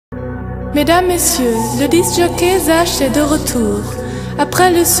Mesdames, Messieurs, le disc-jockey Sash est de retour.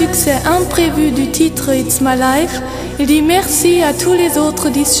 Après le succès imprévu du titre It's My Life, il dit merci à tous les autres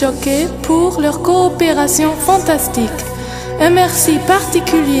disc-jockeys pour leur coopération fantastique. Un merci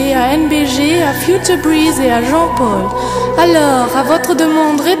particulier à NBG, à Future Breeze et à Jean-Paul. Alors, à votre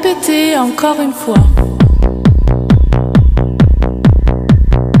demande, répétez encore une fois.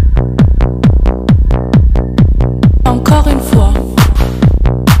 Encore une fois.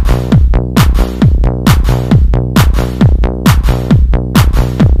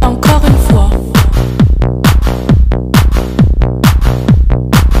 Encore une fois.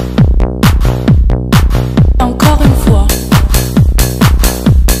 Encore une fois.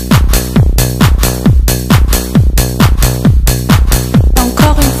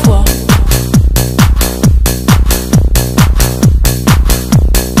 Encore une fois.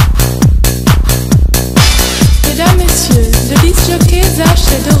 Mesdames, Messieurs, le disc-jockey Sash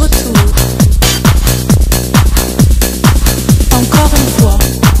est de retour. Encore une fois.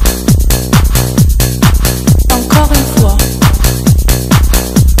 Encore une fois.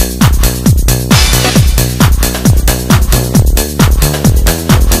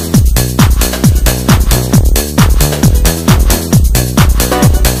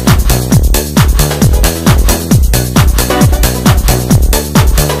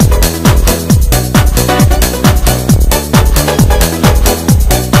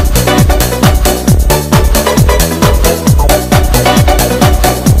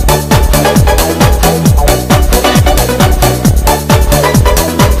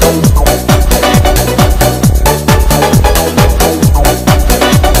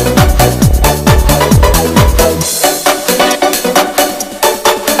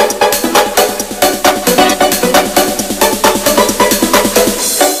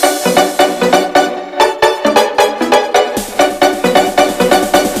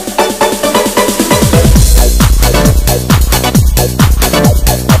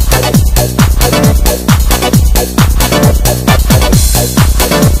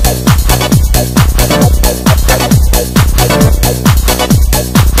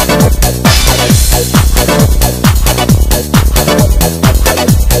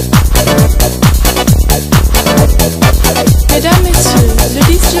 Mesdames, Messieurs, le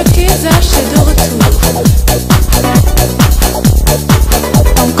disc-jockey Sash est de retour.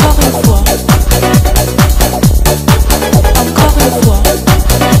 Encore une fois. Encore une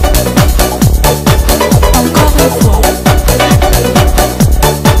fois. Encore une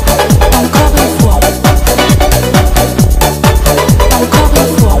fois. Encore une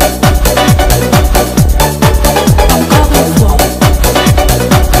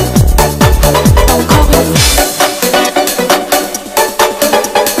fois.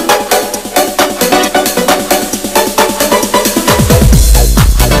 Encore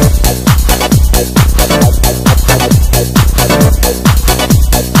une fois.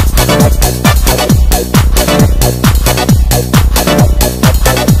 Encore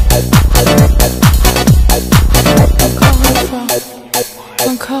une fois. Encore une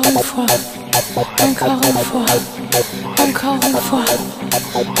fois. Encore une fois, encore une fois,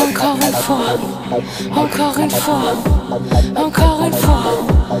 encore une fois, encore une fois, encore une fois,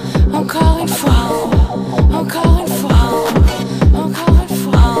 encore une fois, encore une fois, encore une fois, encore une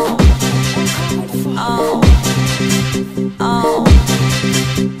fois,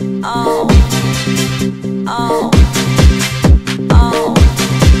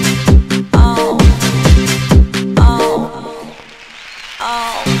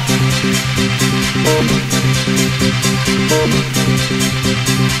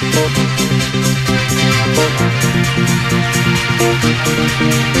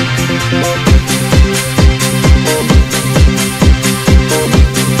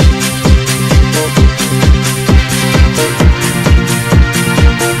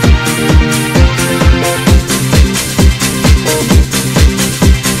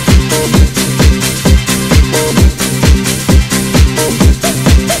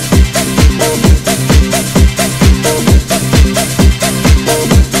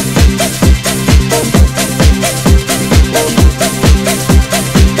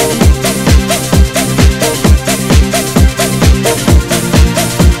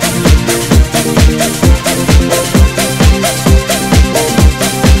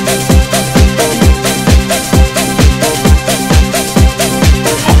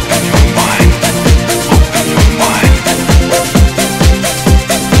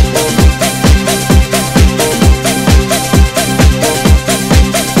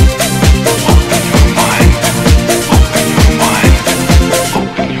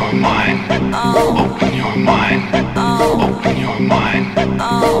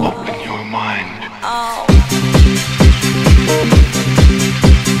 Open your mind.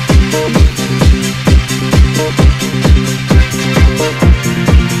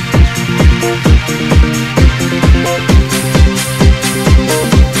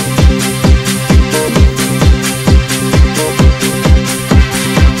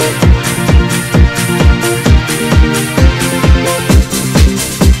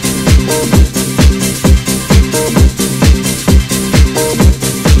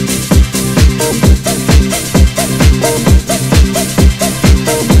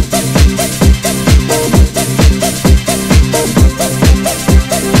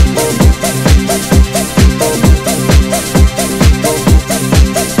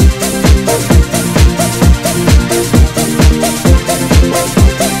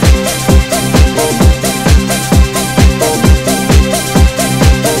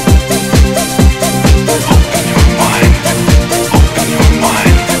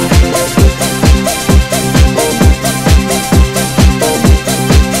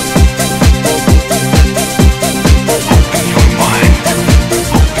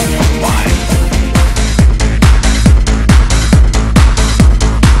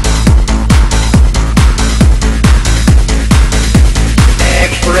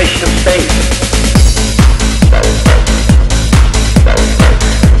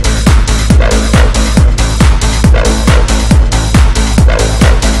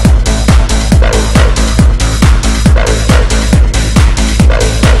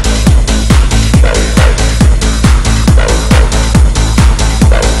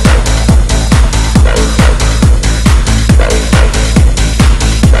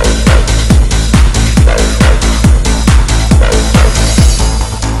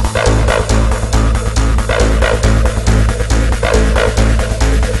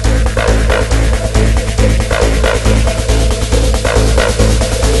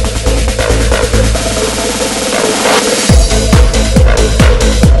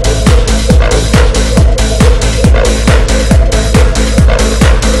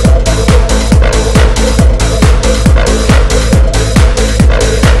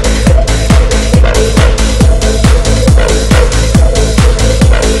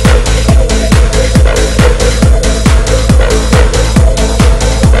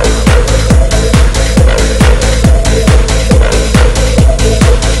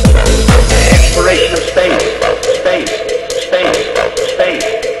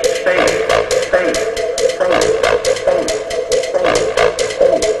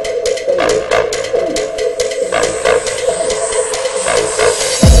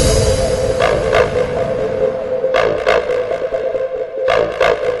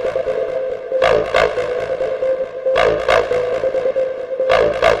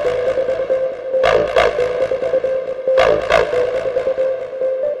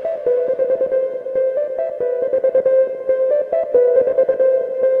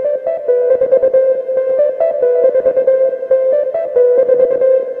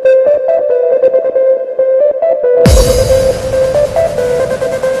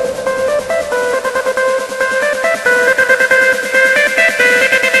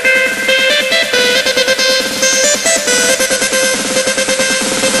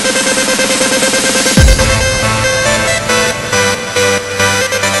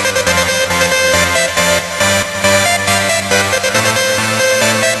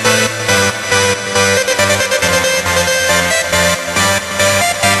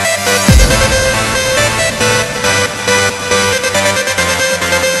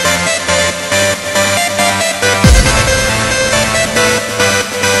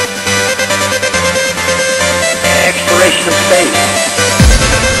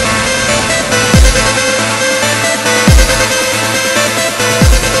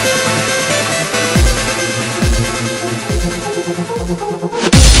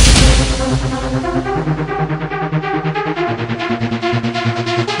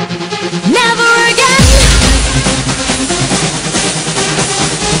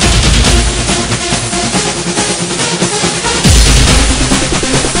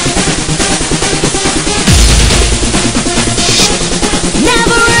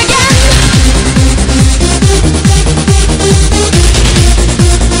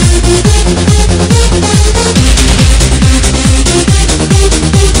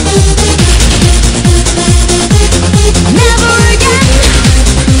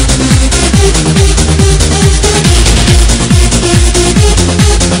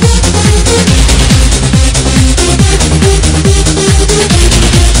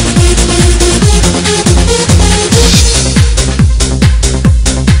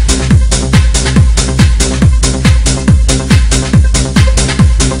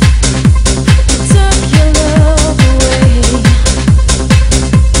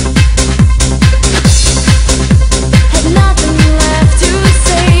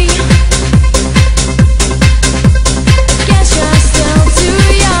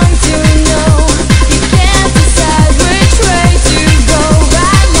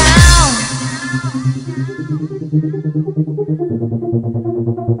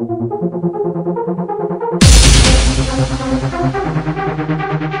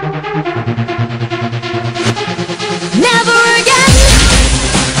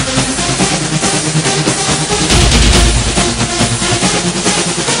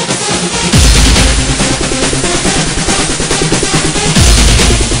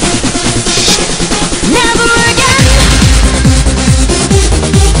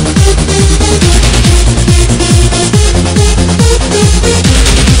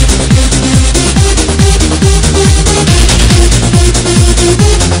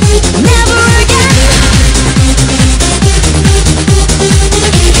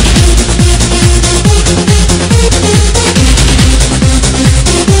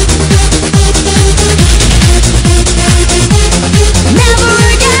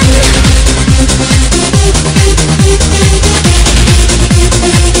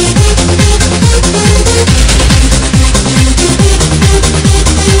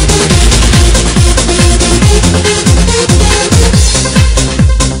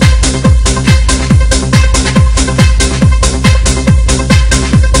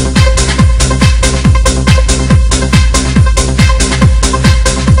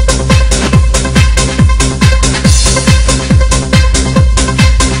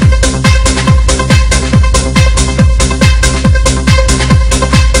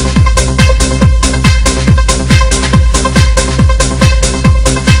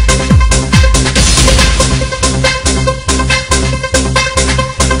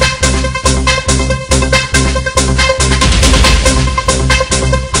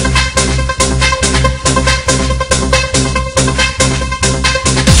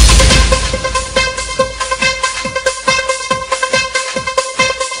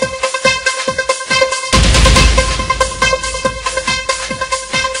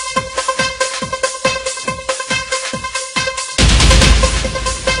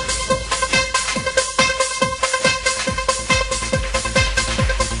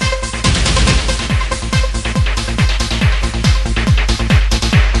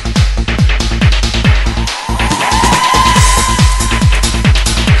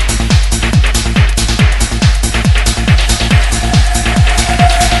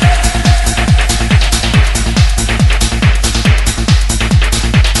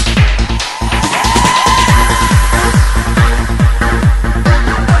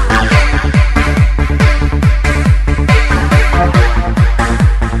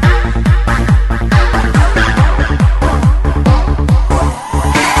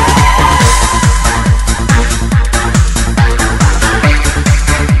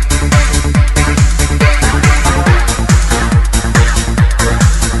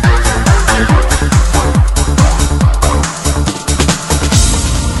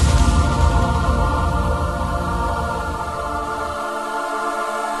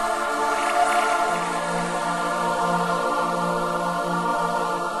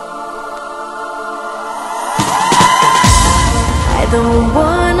 don't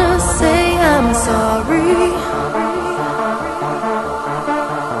wanna say I'm sorry,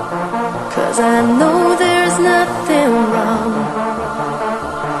 'cause I know there's nothing wrong.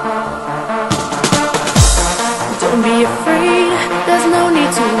 Don't be afraid, there's no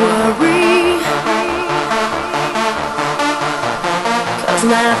need to worry, 'cause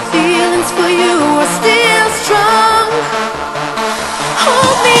my feelings for you are still strong.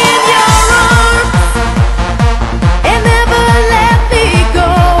 Hold me in your arms and never let me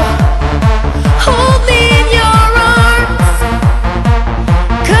go. Hold me in your arms,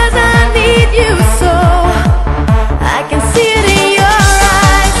 'cause I need you so. I can see it in your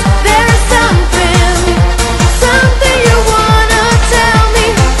eyes, there is something you wanna tell me.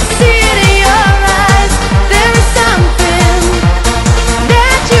 See it in your eyes, there is something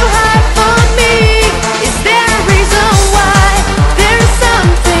that you hide from me. Is there a reason why? There is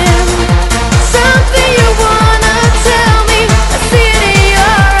something you wanna tell me. I see it in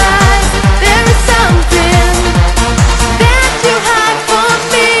your eyes, there is something that you hide from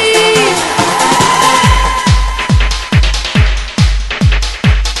me.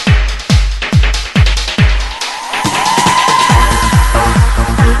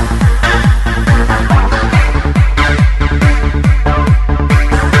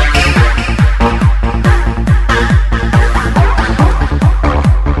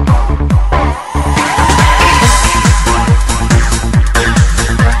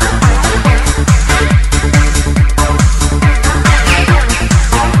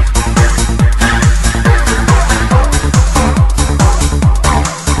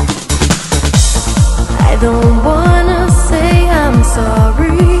 I don't wanna say I'm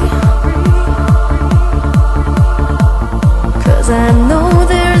sorry, 'cause I know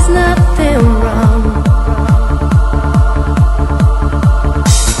there's nothing wrong.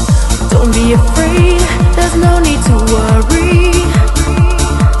 Don't be afraid, there's no need to worry,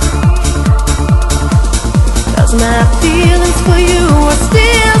 'cause my feelings for you are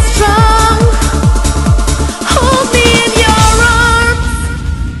still strong. Hold me in your arms.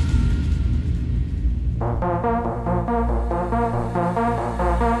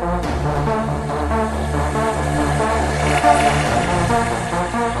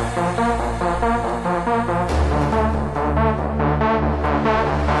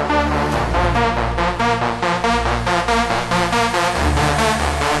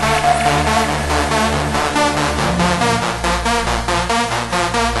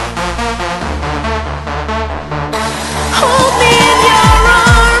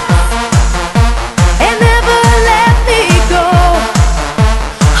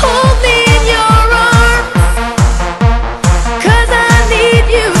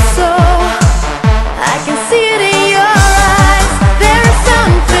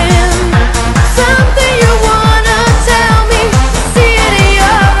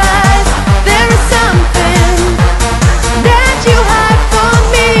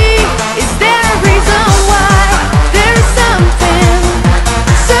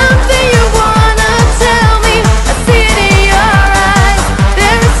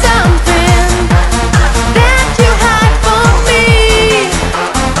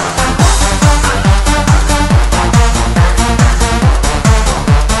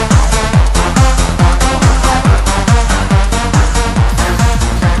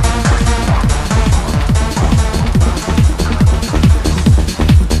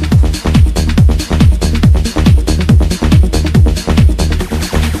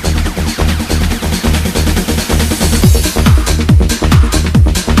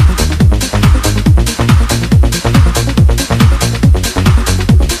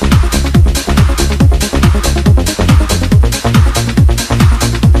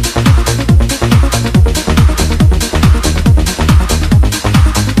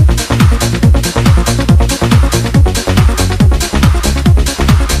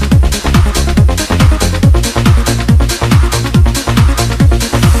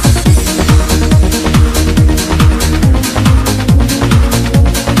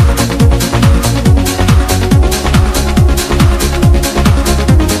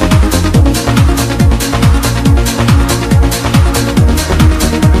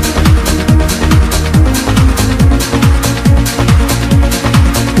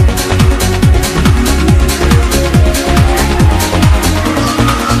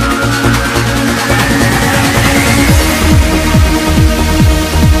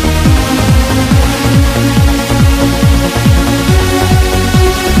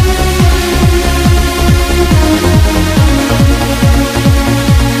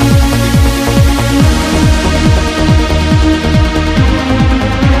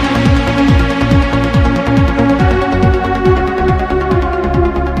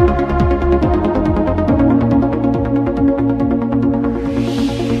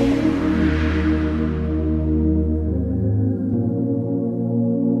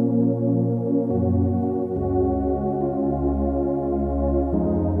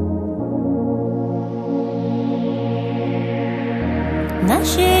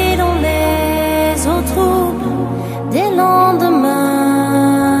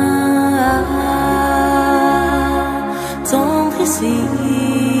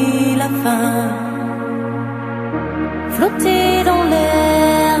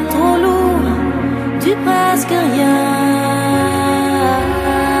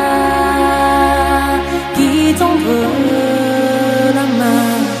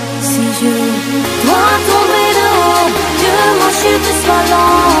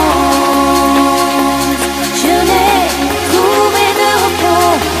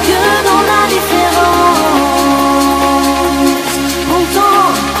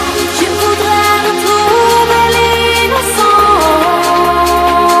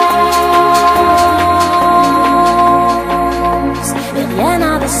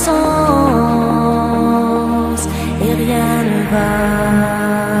 de sens et rien ne va.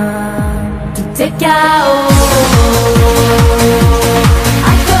 Tout est chaos.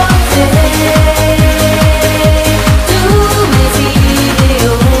 À côté, tous mes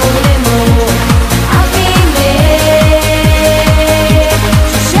idéaux, les mots abîmés.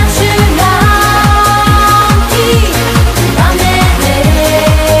 Je cherche une âme qui va m'aider.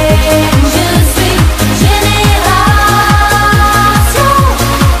 Je suis génération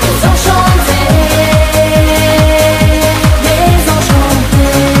désenchantée,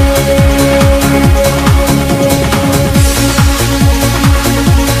 désenchantée.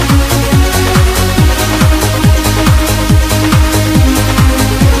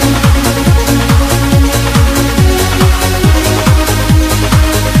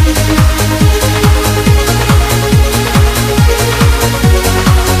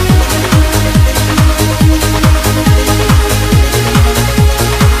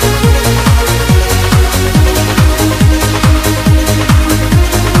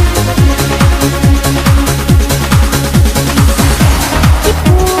 Qui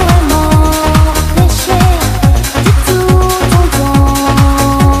pourrait m'empêcher de tout entendre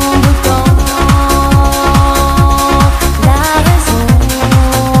quand la raison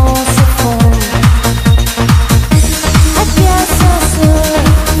s'effondre? À qui ça se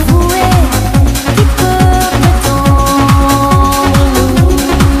vouer? Qui peut prétendre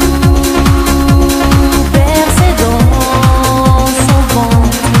nous bercer dans son ventre?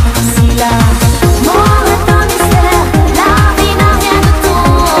 Si la mort est un mystère, la vie n'a rien de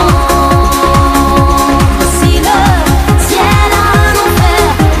tendre. Si le ciel a un enfer,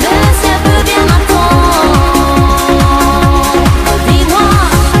 le ciel peut bien m'attendre. Dis-moi,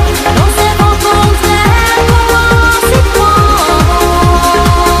 dans ces vents contraires, comment s'y prendre?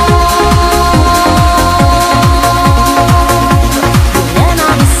 Rien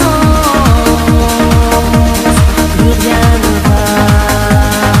n'a de sens, plus rien ne va.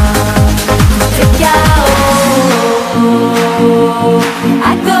 C'est chaos.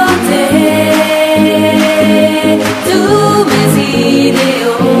 À côté, tous mes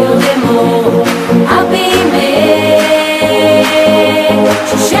idéaux, des mots abîmés.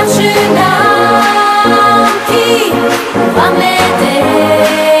 Je cherche une âme qui va m'aider.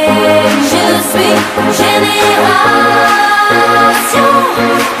 Je suis génération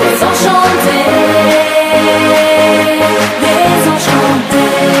désenchantée,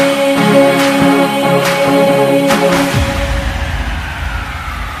 désenchantée.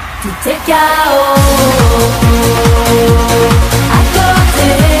 Tout est chaos.